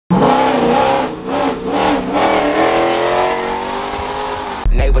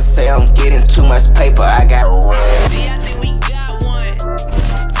getting too much paper. I got. See, I think we got one.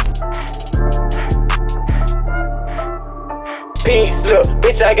 Pink slip,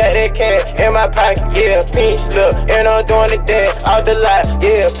 bitch, I got that cash in my pocket, yeah, pink slip. And I'm doing the dance out the lot,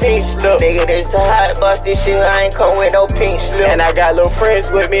 yeah, pink slip. Nigga, this a hot bus, this shit, I ain't come with no pink slip. And I got little Prince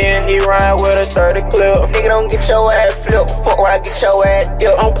with me and he ride with a 30 clip. Nigga, don't get your ass flipped, fuck when I get your ass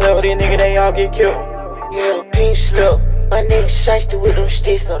dipped. I'm play with these niggas, they all get killed. Yeah, pink slip. My nigga shiesty with them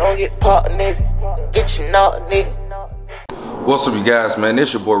sticks, so don't get popped, nigga. Get you knocked, nigga. What's up, you guys, man?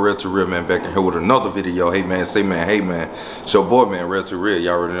 It's your boy Real to Real, man, back in here with another video. Hey man, say man, hey man. It's your boy, man, Real to Real.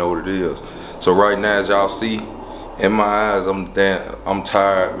 Y'all already know what it is. So right now, as y'all see in my eyes, I'm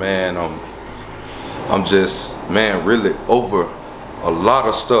tired, man. I'm just, man, really over a lot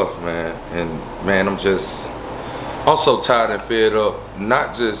of stuff, man. And man, I'm so tired and fed up,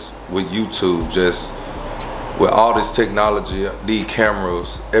 not just with YouTube, just with all this technology, these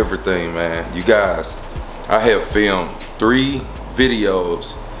cameras, everything, man. You guys, I have filmed 3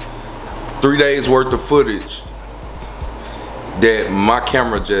 videos, 3 days worth of footage that my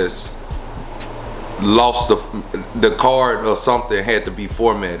camera just lost the card or something, had to be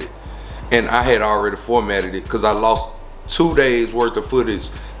formatted. And I had already formatted it because I lost 2 days worth of footage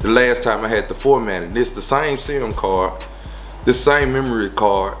the last time I had to format it. It's the same SIM card, the same memory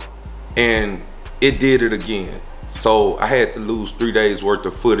card, and it did it again. So I had to lose 3 days worth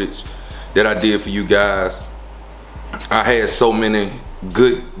of footage that I did for you guys. I had so many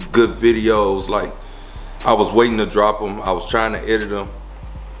good videos, like I was waiting to drop them. I was trying to edit them.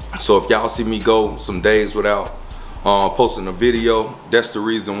 So if y'all see me go some days without posting a video, that's the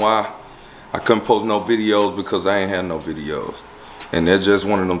reason why I couldn't post no videos, because I ain't had no videos. And that's just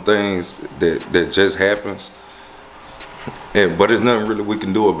one of them things that just happens. But there's nothing really we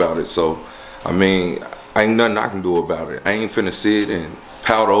can do about it. So I mean, ain't nothing I can do about it. I ain't finna sit and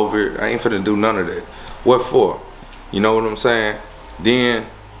pout over it. I ain't finna do none of that. What for? You know what I'm saying? Then,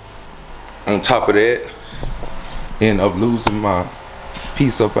 on top of that, end up losing my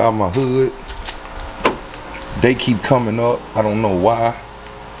piece up out my hood. They keep coming up. I don't know why.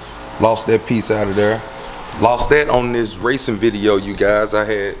 Lost that piece out of there. Lost that on this racing video, you guys. I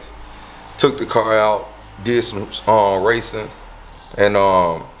had took the car out, did some racing, and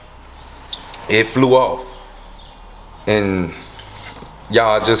it flew off. And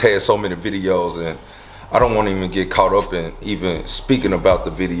y'all, I just had so many videos, and I don't want to even get caught up in even speaking about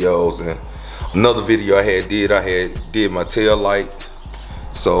the videos. And another video I did my tail light.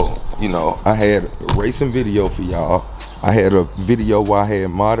 So, you know, I had a racing video for y'all. I had a video where I had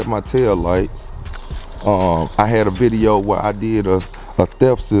modded my tail lights. I had a video where I did a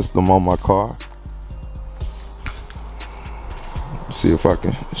theft system on my car. Let's see if I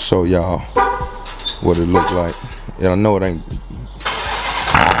can show y'all what it looked like. And I know it ain't.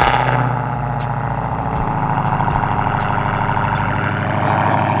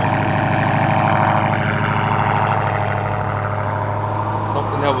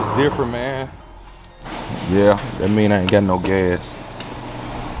 Something that was different, man. Yeah, that mean I ain't got no gas.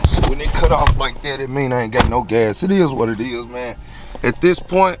 When it cut off like that, it mean I ain't got no gas. It is what it is, man. At this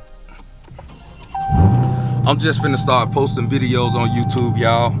point, I'm just finna start posting videos on YouTube,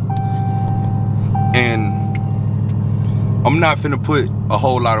 y'all. And I'm not finna put a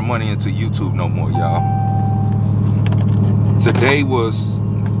whole lot of money into YouTube no more, y'all. Today was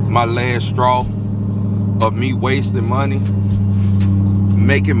my last straw of me wasting money,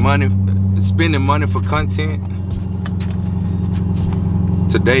 making money, spending money for content.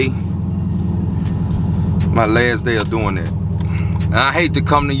 Today, my last day of doing that. And I hate to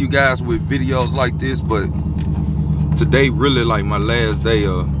come to you guys with videos like this, but today really like my last day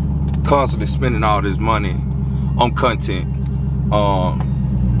of constantly spending all this money on content.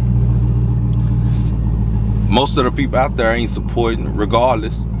 Most of the people out there ain't supporting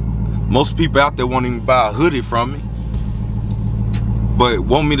regardless. Most people out there won't even buy a hoodie from me, but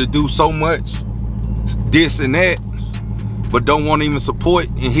want me to do so much this and that, but don't want to even support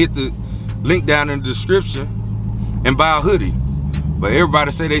and hit the link down in the description and buy a hoodie. But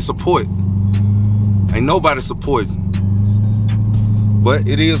everybody say they support. Ain't nobody supporting. But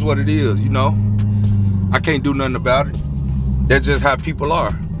it is what it is, you know. I can't do nothing about it. That's just how people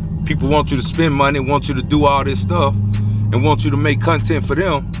are. People want you to spend money, want you to do all this stuff, and want you to make content for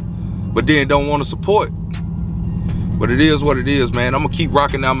them, but then don't want to support. But it is what it is, man. I'm gonna keep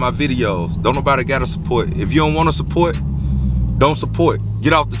rocking out my videos. Don't nobody gotta support. If you don't want to support, don't support.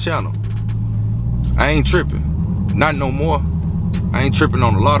 Get off the channel. I ain't tripping. Not no more. I ain't tripping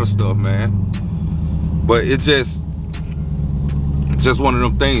on a lot of stuff, man. But it's just one of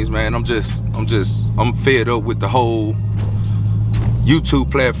them things, man. I'm fed up with the whole YouTube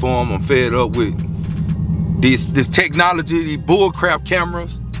platform. I'm fed up with this technology, these bullcrap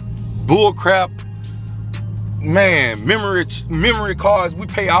cameras, bullcrap, man, memory cards. We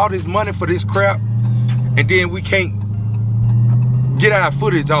pay all this money for this crap, and then we can't get our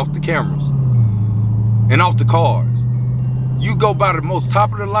footage off the cameras and off the cars. You go buy the most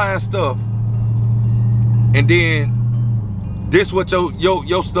top of the line stuff, and then this what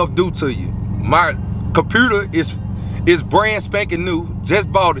your stuff do to you. My computer is brand spanking new.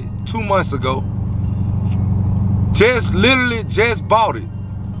 Just bought it 2 months ago. Literally just bought it.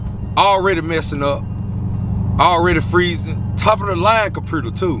 Already messing up. Already freezing. Top of the line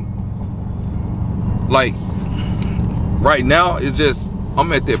computer too. Like right now, it's just,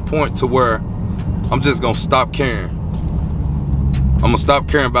 I'm at that point to where I'm just gonna stop caring. I'm gonna stop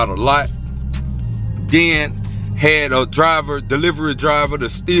caring about a lot. Then had a delivery driver to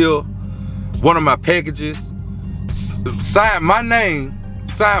steal one of my packages, signed my name,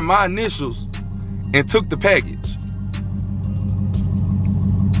 signed my initials, and took the package.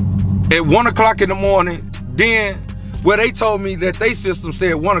 At 1 o'clock in the morning, then where they told me that they system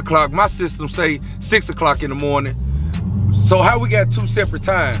said 1 o'clock, my system say 6 o'clock in the morning. So how we got 2 separate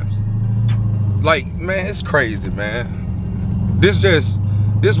times? Like, man, it's crazy, man. This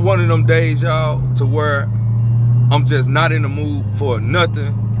one of them days, y'all, to where I'm just not in the mood for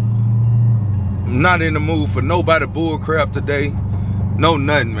nothing. I'm not in the mood for nobody bull crap today. No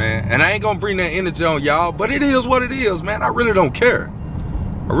nothing, man. And I ain't gonna bring that energy on y'all, but it is what it is, man. I really don't care.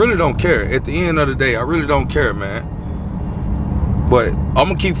 I really don't care. At the end of the day, I really don't care, man. But I'm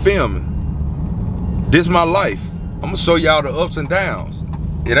gonna keep filming. This is my life. I'm gonna show y'all the ups and downs.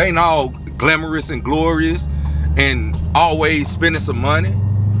 It ain't all glamorous and glorious and always spending some money.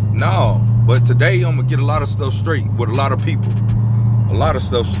 No, but today I'm gonna get a lot of stuff straight with a lot of people. A lot of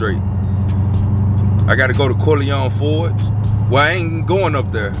stuff straight. I gotta go to Corleone Forge. Well, I ain't going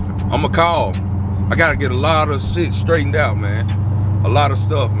up there. I'ma call. I gotta get a lot of shit straightened out, man. A lot of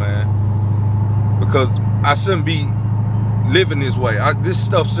stuff, man. Because I shouldn't be living this way. This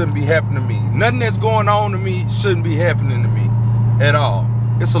stuff shouldn't be happening to me. Nothing that's going on to me shouldn't be happening to me at all.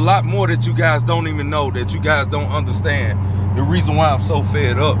 It's a lot more that you guys don't even know, that you guys don't understand. The reason why I'm so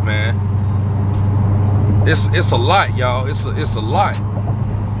fed up, man. It's a lot, y'all. It's a lot.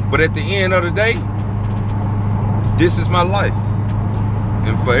 But at the end of the day, this is my life.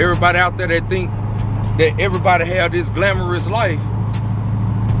 And for everybody out there that think that everybody have this glamorous life,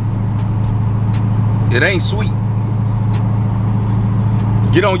 it ain't sweet.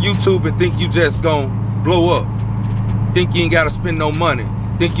 Get on YouTube and think you just gonna blow up. Think you ain't gotta spend no money.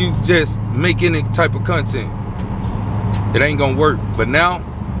 Think you just make any type of content. It ain't gonna work. But now,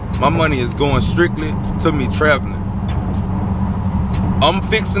 my money is going strictly to me traveling. I'm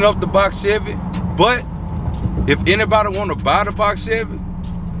fixing up the box Chevy, but if anybody wanna buy the box Chevy,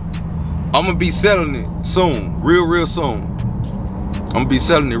 I'm gonna be selling it soon, real soon. I'm gonna be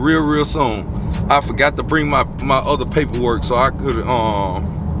selling it real soon. I forgot to bring my other paperwork, so I could,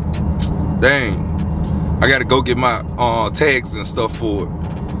 dang. I gotta go get my tags and stuff for it.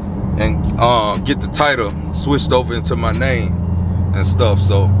 And get the title switched over into my name and stuff.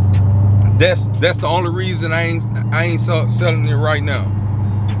 So that's the only reason I ain't selling it right now.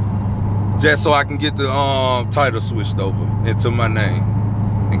 Just so I can get the title switched over into my name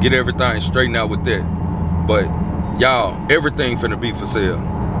and get everything straightened out with that. But y'all, everything finna be for sale.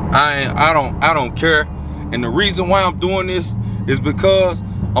 I don't care. And the reason why I'm doing this is because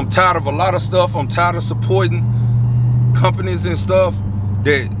I'm tired of a lot of stuff. I'm tired of supporting companies and stuff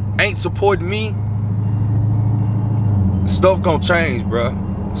that ain't supporting me. Stuff gonna change, bruh.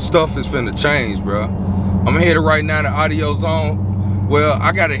 Stuff is finna change, bruh. I'm headed right now to Audio Zone. Well,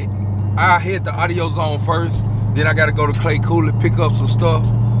 I hit the Audio Zone first. Then I gotta go to Clay Cooler, pick up some stuff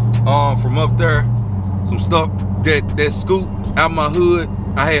from up there. Some stuff that scoop out my hood.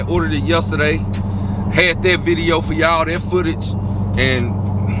 I had ordered it yesterday. Had that video for y'all, that footage.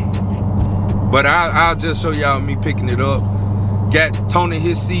 But I'll just show y'all me picking it up. Got Tony in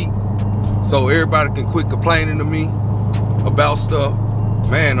his seat so everybody can quit complaining to me about stuff.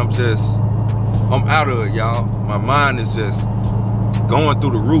 Man, I'm out of it, y'all. My mind is just going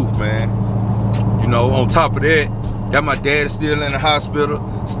through the roof, man. You know, on top of that, got my dad still in the hospital.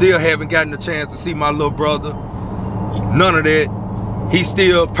 Still haven't gotten a chance to see my little brother. None of that. He's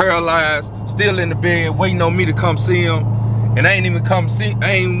still paralyzed, still in the bed, waiting on me to come see him. And I ain't even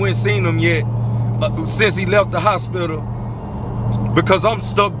went seen him yet since he left the hospital, because I'm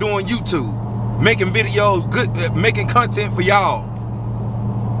stuck doing YouTube, making videos, making content for y'all.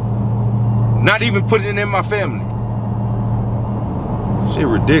 Not even putting it in my family. Shit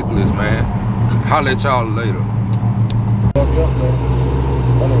ridiculous, man. Holla at y'all later. Fucked up, though.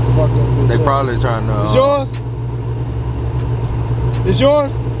 They probably trying to. It's yours? It's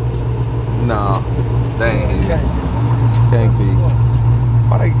yours? No, they ain't here. Can't be.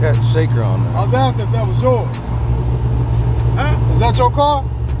 Why they got shaker on there? I was asking if that was yours. Huh? Is that your car?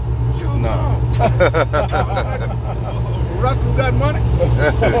 No. Rascal got money?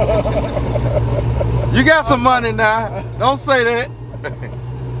 You got some money now. Don't say that.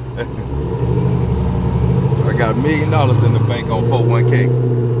 I got $1 million in the bank on 401k.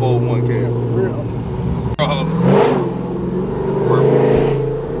 401k.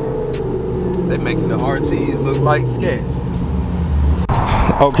 They making the RTs look like sketches.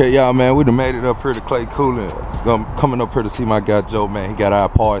 Okay, y'all, man, we done made it up here to Clay Cooling. Coming up here to see my guy Joe, man. He got our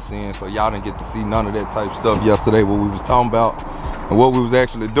parts in, so y'all didn't get to see none of that type stuff yesterday, what we was talking about and what we was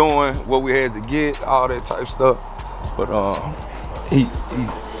actually doing, what we had to get, all that type stuff. But he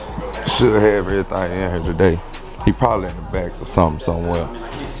should have everything in here today. He probably in the back or something somewhere.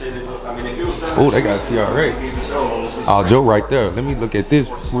 Oh, they got TRX. Oh, Joe right there. Let me look at this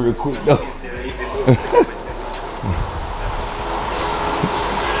real quick though.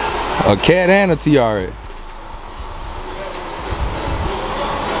 A Cat and a TRX.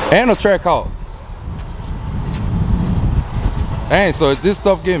 And a Trackhawk. Dang, so is this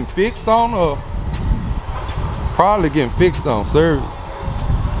stuff getting fixed on or? Probably getting fixed on service.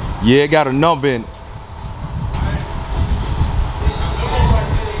 Yeah, it got a number in it.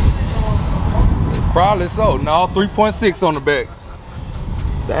 Probably so. No, 3.6 on the back.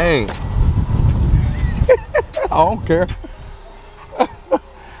 Dang. I don't care.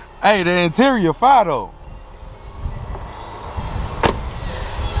 Hey, the interior fire though.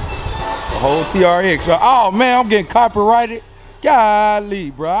 The whole TRX. Oh man, I'm getting copyrighted.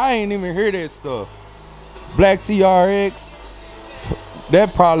 Golly, bro, I ain't even hear that stuff. Black TRX.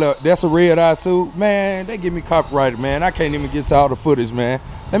 That's a red eye too. Man, they get me copyrighted, man. I can't even get to all the footage, man.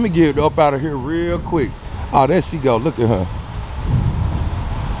 Let me get up out of here real quick. Oh, there she go. Look at her.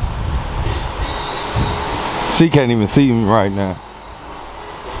 She can't even see me right now.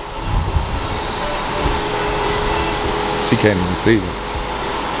 She can't even see me.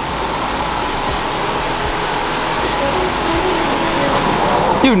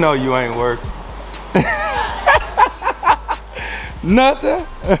 You know you ain't working. Nothing.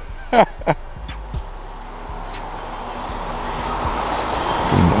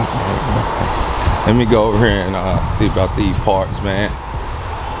 Let me go over here and see about these parts, man.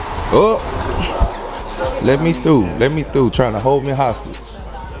 Oh, let me through. Let me through. Trying to hold me hostage.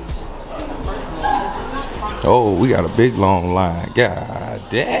 Oh, we got a big long line. God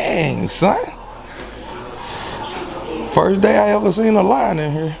dang, son. First day I ever seen a line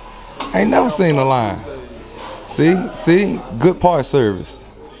in here. I ain't never seen a line. See, good part service.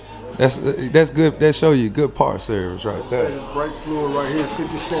 That's good. That show you good part service right there. This brake fluid right here is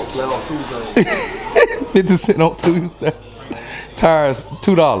 50 cents, man, on Tuesday. 50 cents on Tuesday. Tires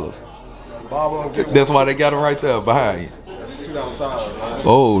 $2. That's why they got them right there behind you. $2 tires, man.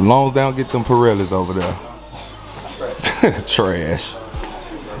 Oh, long as they don't get them Pirellis over there. Trash.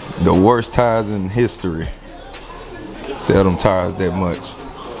 The worst tires in history. Sell them tires that much.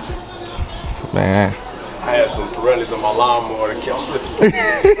 Man. I had some Pirellis on my lawnmower that kept slipping.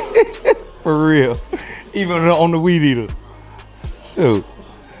 For real. Even on the weed eater. Shoot.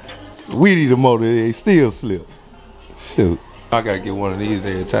 Weed eater motor, they still slip. Shoot. I gotta get one of these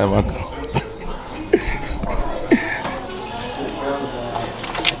every time I come.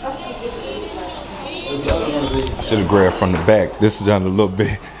 I should have grabbed from the back. This is on a little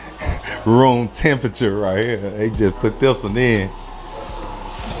bit room temperature right here. They just put this one in.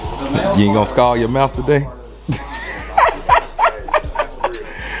 You ain't gonna scar your mouth today?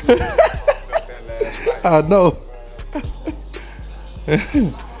 I know.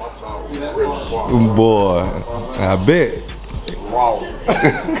 Boy, I bet.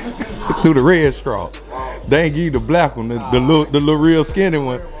 Through the red straw. They ain't give you the black one, the little real skinny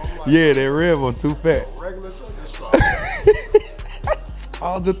one. Yeah, that red one too fat.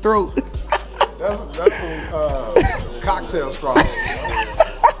 Scald your throat. That's some cocktail straw.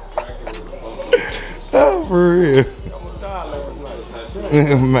 Oh, for real.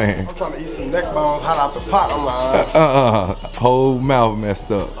 Man. I'm trying to eat some neck bones hot out the pot. I'm like, whole mouth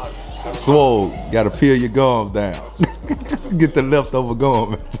messed up. Swole. Gotta peel your gums down. Get the leftover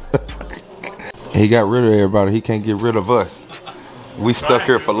gums. He got rid of everybody. He can't get rid of us. We stuck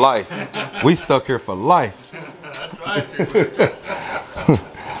here for life. We stuck here for life.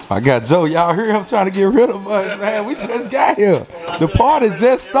 I got Joe. Y'all hear him trying to get rid of us, man. We just got here. The party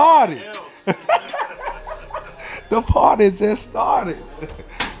just started. The party just started.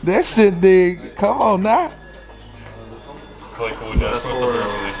 That shit, dig. Come on now. Clay Cool. That's what's up early.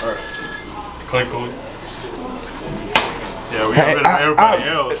 All right. Clay Cool. Yeah, we got rid of everybody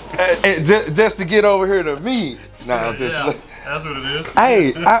else. Just to get over here to me. Nah, just yeah, that's what it is.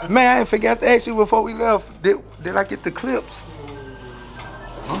 Hey, man, I forgot to ask you before we left. Did I get the clips?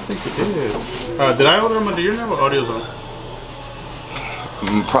 I don't think you did. Did I order them under your name or Audio's on?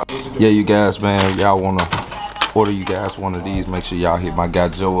 Yeah, you guys, man, y'all wanna order you guys one of these, make sure y'all hit my guy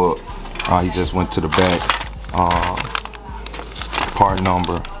Joe up. He just went to the back. Part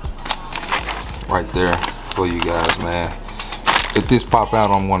number right there for you guys, man. If this pop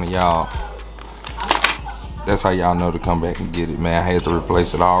out on one of y'all, that's how y'all know to come back and get it, man. I had to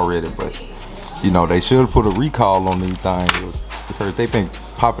replace it already, but you know, they should put a recall on these things because they've been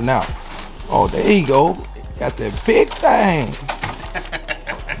popping out. Oh, there you go. Got that big thing.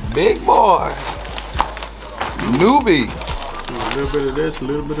 Big boy. Newbie. A little bit of this, a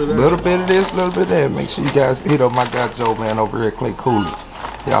little bit of that. Little bit of this, little bit of that. Make sure you guys hit up my guy Joe, man, over here at Clay Cooley.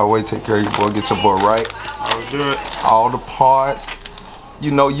 Y'all always take care of your boy, get your boy right. I'll do it. All the parts,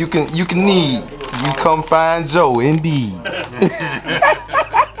 you know, you can need. You come find Joe, indeed. Look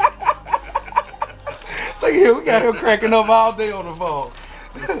at here, we got him cracking up all day on the phone.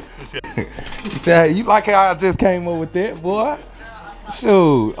 He said, hey, you like how I just came up with that, boy?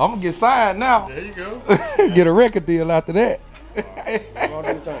 Shoot, I'm gonna get signed now. There you go. Get a record deal after that.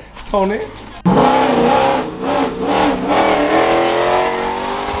 Tony.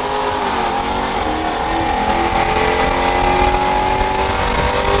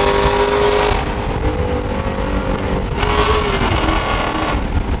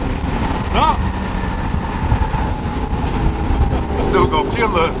 Still gonna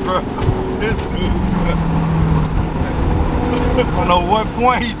kill us, bro. This dude. I don't know what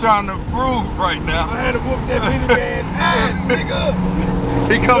point he's trying to prove right now. I had to whoop that minivan's ass, nigga.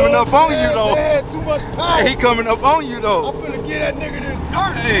 He coming up on you though. Man, too much power. He coming up on you though. I'm finna get that nigga this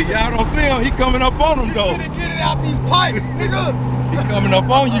dirt. Hey, y'all don't see him. He coming up on him though. Finna get it out these pipes, nigga. He coming up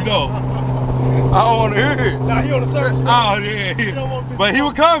on you though. I don't want to hear it. Nah, he on the surface. Oh yeah, He don't want this but he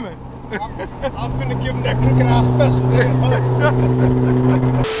was coming. I'm finna give him that cooking out special.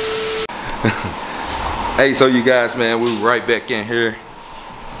 Hey, so you guys, man, we right back in here.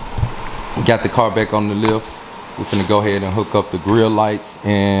 We got the car back on the lift. We're finna go ahead and hook up the grill lights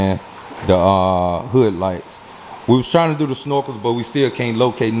and the hood lights. We was trying to do the snorkels, but we still can't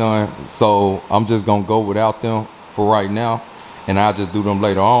locate none. So I'm just gonna go without them for right now. And I'll just do them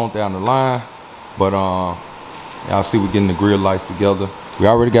later on down the line. But y'all see we're getting the grill lights together. We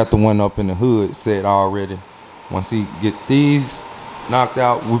already got the one up in the hood set already. Once he get these knocked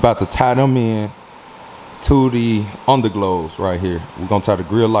out, we about to tie them in to the underglows right here. We're gonna tie the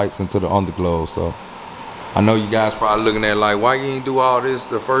grill lights into the underglows. So I know you guys probably looking at like, why you ain't do all this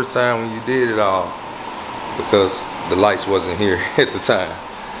the first time when you did it all? Because the lights wasn't here at the time.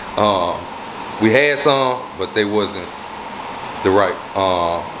 We had some, but they wasn't the right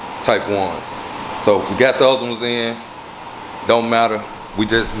type ones. So we got the other ones in. Don't matter. We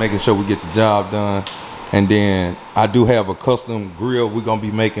just making sure we get the job done. And then I do have a custom grill we're gonna be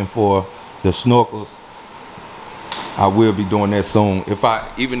making for the snorkels. I will be doing that soon.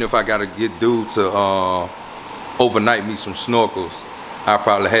 Even if I gotta get dude to overnight me some snorkels, I'll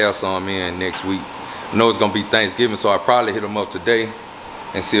probably have some in next week. I know it's gonna be Thanksgiving, so I'll probably hit him up today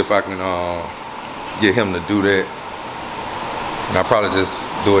and see if I can get him to do that. And I'll probably just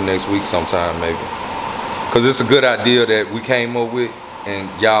do it next week sometime maybe. Cause it's a good idea that we came up with, and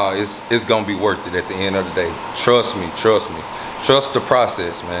y'all, it's gonna be worth it at the end of the day. Trust me, trust me. Trust the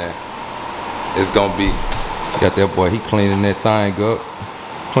process, man. It's gonna be. Got that boy, he cleaning that thing up,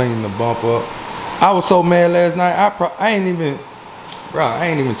 cleaning the bump up. I was so mad last night, I ain't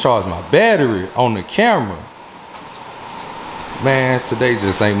even charged my battery on the camera. Man, today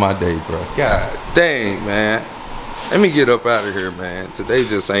just ain't my day, bro. God dang, man. Let me get up out of here, man. Today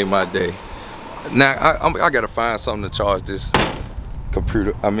just ain't my day. Now, I gotta find something to charge this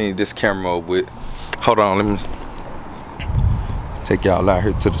this camera up with. Hold on, let me take y'all out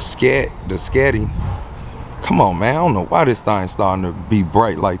here to the scatty. Come on, man, I don't know why this thing's starting to be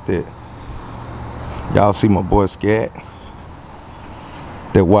bright like that. Y'all see my boy Scat?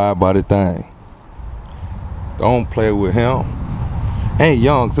 That wide body thing. Don't play with him. Ain't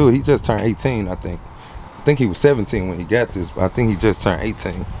young too, he just turned 18, I think. I think he was 17 when he got this, but I think he just turned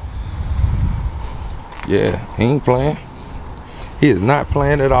 18. Yeah, he ain't playing. He is not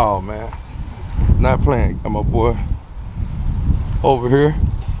playing at all, man. Not playing. Got my boy over here.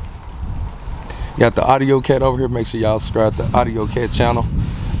 Got the Audio Cat over here. Make sure y'all subscribe to the Audio Cat channel.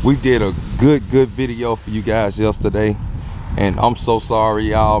 We did a good video for you guys yesterday, and I'm so sorry,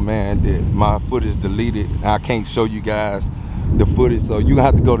 y'all, man, that my footage deleted. I can't show you guys the footage. So you gonna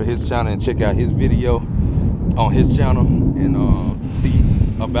have to go to his channel and check out his video on his channel and see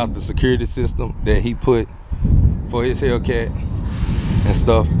about the security system that he put for his Hellcat and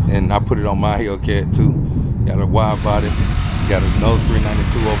stuff. And I put it on my Hellcat too. Got a wide body, got another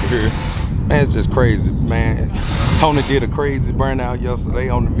 392 over here. Man, it's just crazy, man. Tony did a crazy burnout yesterday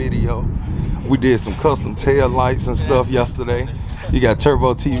on the video. We did some custom tail lights and stuff yesterday. You got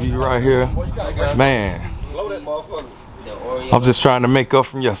Turbo TV right here. Man, I'm just trying to make up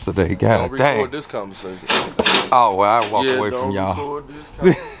from yesterday. God dang. This conversation. Oh, well, I walk away from y'all.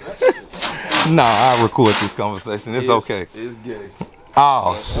 Nah, I record this conversation. It's okay. It's gay.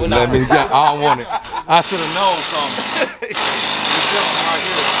 Oh, shit, let me get. I don't want it. I should have known something.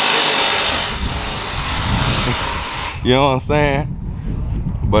 You know what I'm saying?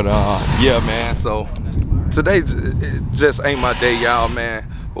 But yeah, man. So today it just ain't my day, y'all, man.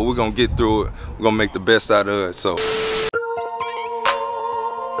 But we're gonna get through it. We're gonna make the best out of it. So.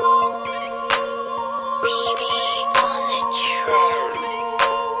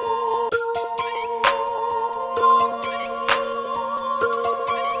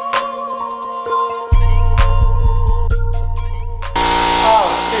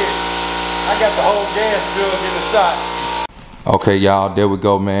 I got the whole gas jug in the shot. Okay, y'all, there we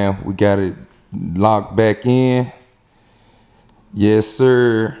go, man. We got it locked back in. Yes,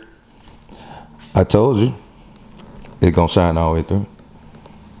 sir. I told you. It's gonna shine all the way through.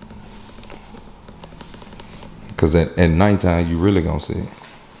 Cause at nighttime, you really gonna see it.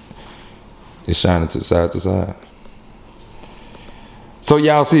 It's shining to side to side. So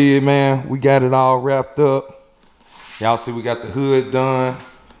y'all see it, man. We got it all wrapped up. Y'all see we got the hood done.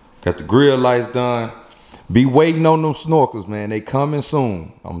 Got the grill lights done. Be waiting on them snorkels, man. They coming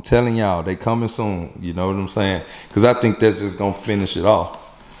soon. I'm telling y'all, they coming soon. You know what I'm saying? Because I think that's just going to finish it off.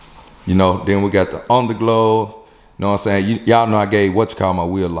 You know, then we got the underglows. You know what I'm saying? Y'all know I gave my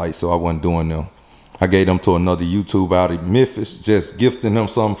wheel lights, so I wasn't doing them. I gave them to another YouTube out of Memphis, just gifting them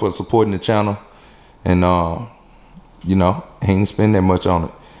something for supporting the channel. And, you know, ain't spend that much on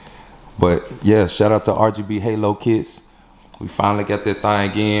it. But, yeah, shout out to RGBHalo kits. We finally got that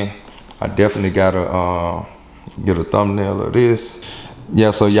thing in. I definitely gotta get a thumbnail of this. Yeah,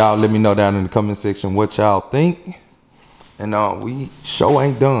 so y'all let me know down in the comment section what y'all think. And we sure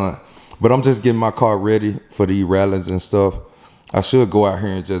ain't done. But I'm just getting my car ready for the rallies and stuff. I should go out here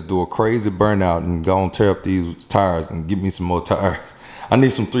and just do a crazy burnout and go and tear up these tires and get me some more tires. I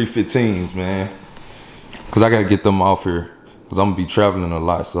need some 315s, man. Cause I gotta get them off here. Cause I'm gonna be traveling a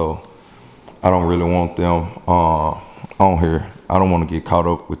lot, so I don't really want them on here. I don't want to get caught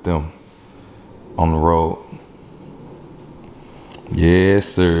up with them on the road. Yes,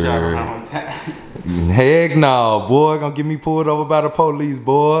 sir. Heck no, boy. Gonna get me pulled over by the police,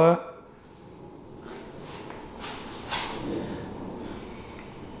 boy.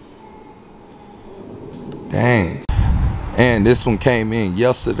 Dang. And this one came in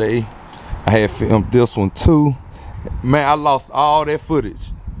yesterday. I had filmed this one too. Man, I lost all that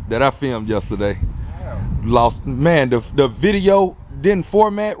footage that I filmed yesterday. Lost, man, the video didn't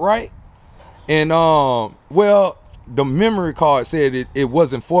format right. And well, the memory card said it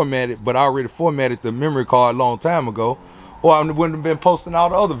wasn't formatted, but I already formatted the memory card a long time ago, or I wouldn't have been posting all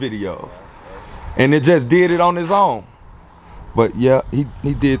the other videos. And it just did it on its own. But yeah, he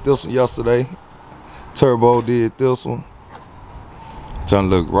did this one yesterday. Turbo did this one. Trying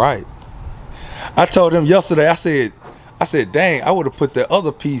to look right. I told him yesterday, I said, dang, I would have put that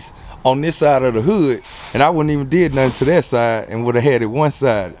other piece on this side of the hood, and I wouldn't even did nothing to that side, and would have had it one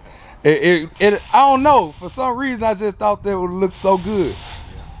side. I don't know, for some reason I just thought that would look so good.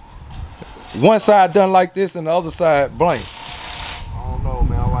 One side done like this and the other side blank. I don't know,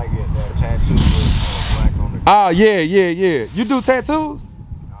 man. I like it. That tattoo with black on the. Oh yeah. You do tattoos?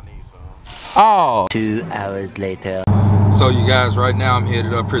 I need some. Oh. 2 hours later. So you guys, right now I'm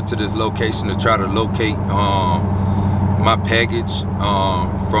headed up here to this location to try to locate my package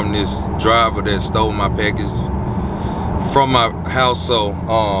from this driver that stole my package from my house. So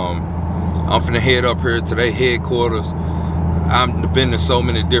I'm finna head up here to their headquarters. I've been to so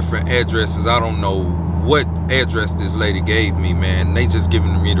many different addresses. I don't know what address this lady gave me, man. They just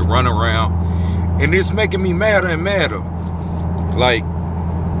giving me the run around, and it's making me madder and madder. Like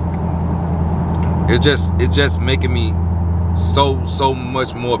it just making me so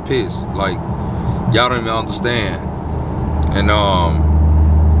much more pissed. Like y'all don't even understand. And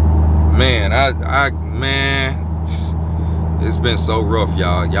man, man, it's been so rough,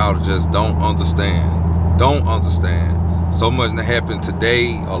 y'all. Y'all just don't understand. Don't understand. So much that happened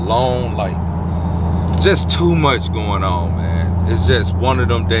today alone, like just too much going on, man. It's just one of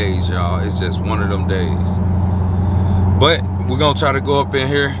them days, y'all. It's just one of them days. But we're gonna try to go up in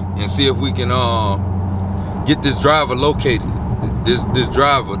here and see if we can get this driver located. This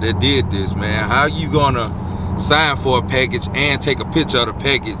driver that did this, man. How you gonna sign for a package and take a picture of the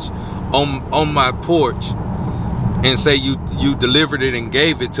package on my porch and say you delivered it and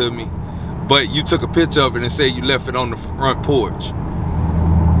gave it to me, but you took a picture of it and say you left it on the front porch,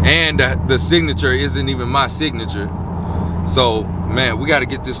 and the signature isn't even my signature? So man, we got to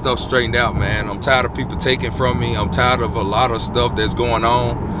get this stuff straightened out, man. I'm tired of people taking from me. I'm tired of a lot of stuff that's going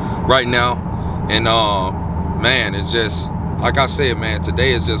on right now, and man, it's just like I said, man,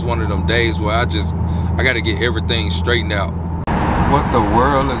 today is just one of them days where I got to get everything straightened out. What the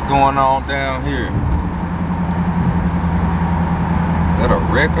world is going on down here? Is that a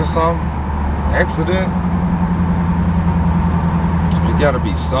wreck or something? Accident? It gotta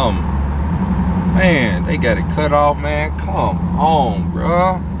be something. Man, they got it cut off, man. Come on,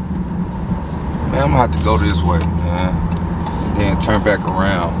 bruh. Man, I'm gonna have to go this way, man, and then turn back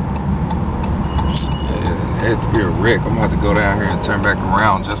around. Yeah, it had to be a wreck. I'm gonna have to go down here and turn back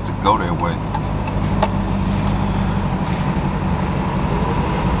around just to go that way.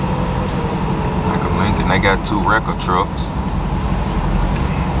 Like a Lincoln, they got 2 wrecker trucks.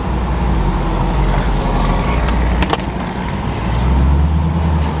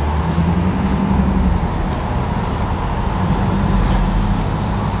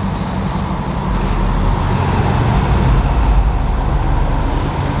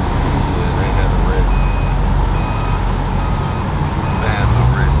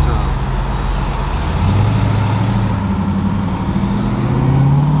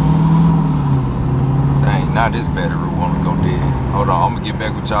 Now this battery want to go dead. Hold on, I'm gonna get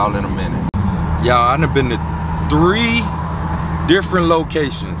back with y'all in a minute. Y'all, I done been to 3 different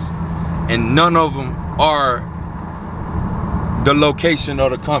locations, and none of them are the location of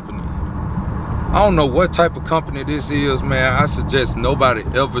the company. I don't know what type of company this is, man. I suggest nobody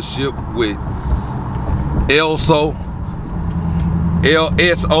ever ship with LSO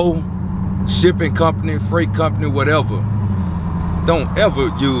shipping company, freight company, whatever. Don't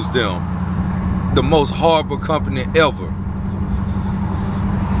ever use them. The most horrible company ever.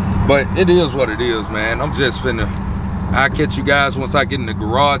 But it is what it is, man. I'm just finna, I'll catch you guys once I get in the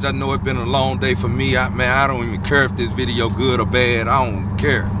garage. I know it's been a long day for me. Man, I don't even care if this video good or bad. I don't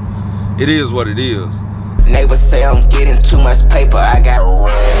care. It is what it is. Neighbors say I'm getting too much paper. I got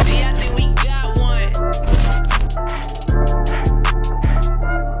See, I think we got one.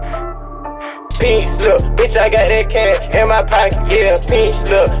 Pink slip, bitch, I got that cash in my pocket, yeah, pink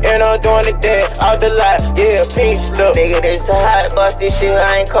slip. And I'm doing the dance out the lot, yeah, pink slip. nigga, this a hot boss, this shit,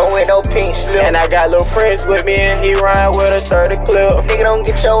 I ain't come with no pink slip. And I got little friends with me and he ride with a 30 clip. Nigga, don't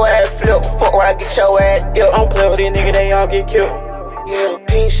get your ass flipped, fuck around, get your ass dipped. I'm playing with these niggas, they all get killed. Yeah,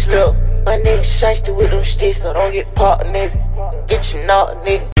 pink slip. My nigga shiesty with them sticks, so don't get popped, nigga. Get you knocked,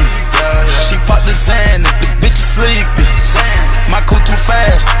 nigga. She popped the sand, the bitch is sleeping. My cool too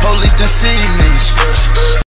fast, police done see me.